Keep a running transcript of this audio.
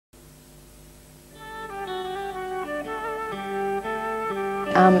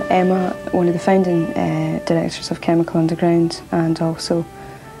I'm Emma, one of the founding directors of Chemikal Underground and also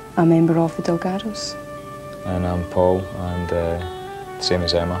a member of the Delgadoes. And I'm Paul, and same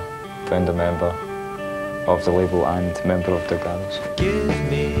as Emma, founder member of the label and member of Delgadoes. Give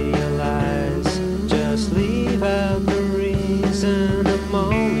me your lies, just leave out the reason. I'm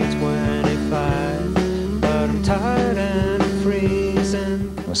only 25, but I'm tired and I'm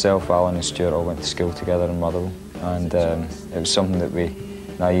freezing. Myself, Alan and Stuart all went to school together in Motherwell, and it was something that we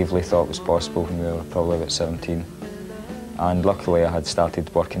naively thought was possible when we were probably about 17. And luckily I had started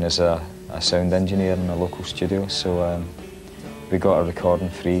working as a sound engineer in a local studio, so we got a recording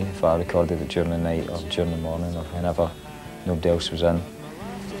free if I recorded it during the night or during the morning or whenever nobody else was in.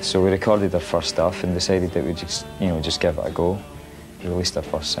 So we recorded our first stuff and decided that we'd just give it a go. We released our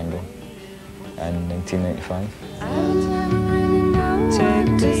first single in 1995. Take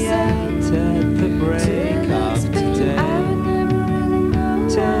me out at the break of today.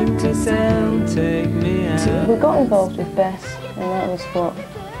 Take me down, take me out. We got involved with Bess, and that was what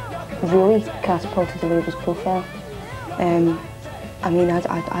really catapulted the label's profile. I mean,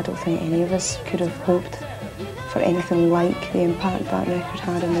 I don't think any of us could have hoped for anything like the impact that record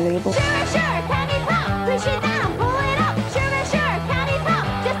had on the label. Sure, candy pop, push it down, pull it up. Sure, candy pop,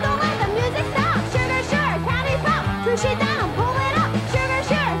 just don't let the music stop. Sure, candy pop, push it down, pull it up.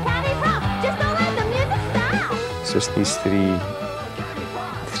 Sure, candy pop, just don't let the music stop. It's just these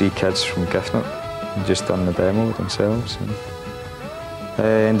three kids from Giffnock who just done the demo themselves. And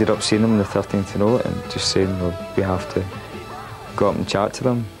I ended up seeing them on the 13th note and just saying, well, we have to go up and chat to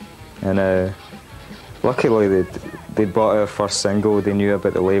them. And luckily they'd bought our first single, they knew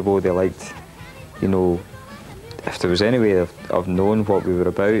about the label, they liked, if there was any way of knowing what we were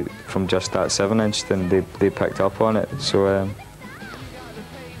about from just that 7-inch, then they picked up on it. So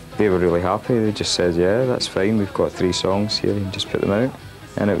they were really happy. They just said, yeah, that's fine, we've got 3 songs here, you can just put them out.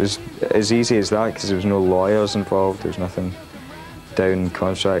 And it was as easy as that because there was no lawyers involved, there was nothing down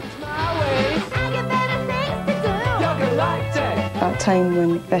contract. That time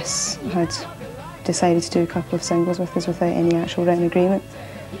when Bess had decided to do a couple of singles with us without any actual written agreement,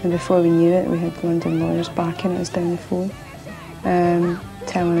 and before we knew it we had London lawyers backing us down the phone,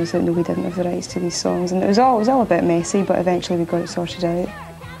 telling us that no, we didn't have the rights to these songs, and it was all a bit messy, but eventually we got it sorted out.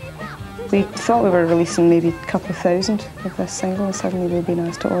 We thought we were releasing maybe a couple of thousand of this single, and suddenly we'd been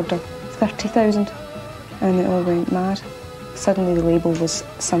asked to order 30,000, and it all went mad. Suddenly the label was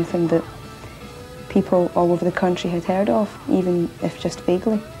something that people all over the country had heard of, even if just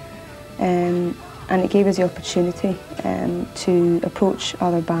vaguely. And it gave us the opportunity to approach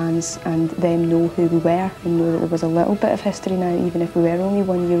other bands and them know who we were and know that there was a little bit of history now, even if we were only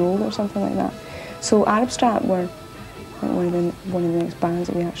 1 year old or something like that. So Strap were one of the next bands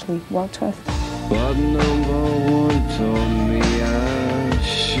that we actually worked with. But number one told me I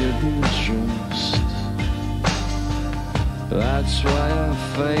shouldn't trust. That's why I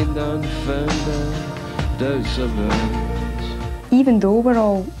find unfounded doubts about. Even though we're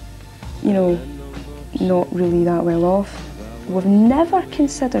all, not really that well off, we've never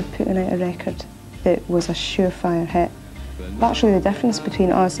considered putting out a record that was a surefire hit. That's really the difference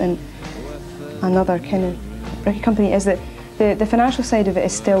between us and another kind of record company, is that the financial side of it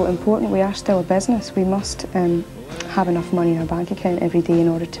is still important. We are still a business. We must have enough money in our bank account every day in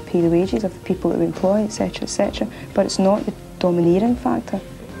order to pay the wages of the people that we employ, etc., etc. But it's not the domineering factor.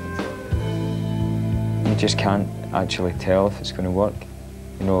 You just can't actually tell if it's going to work.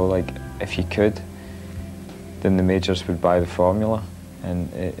 Like if you could, then the majors would buy the formula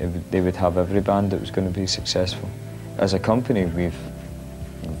and they would have every band that was going to be successful. As a company,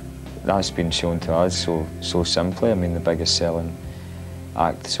 that's been shown to us so simply. I mean, the biggest selling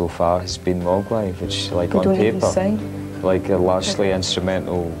act so far has been Mogwai, which, like, on paper, like a largely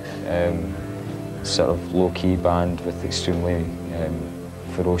instrumental, sort of low-key band with extremely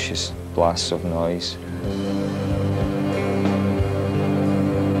ferocious blasts of noise.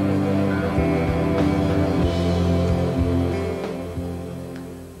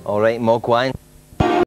 All right, Mogwai.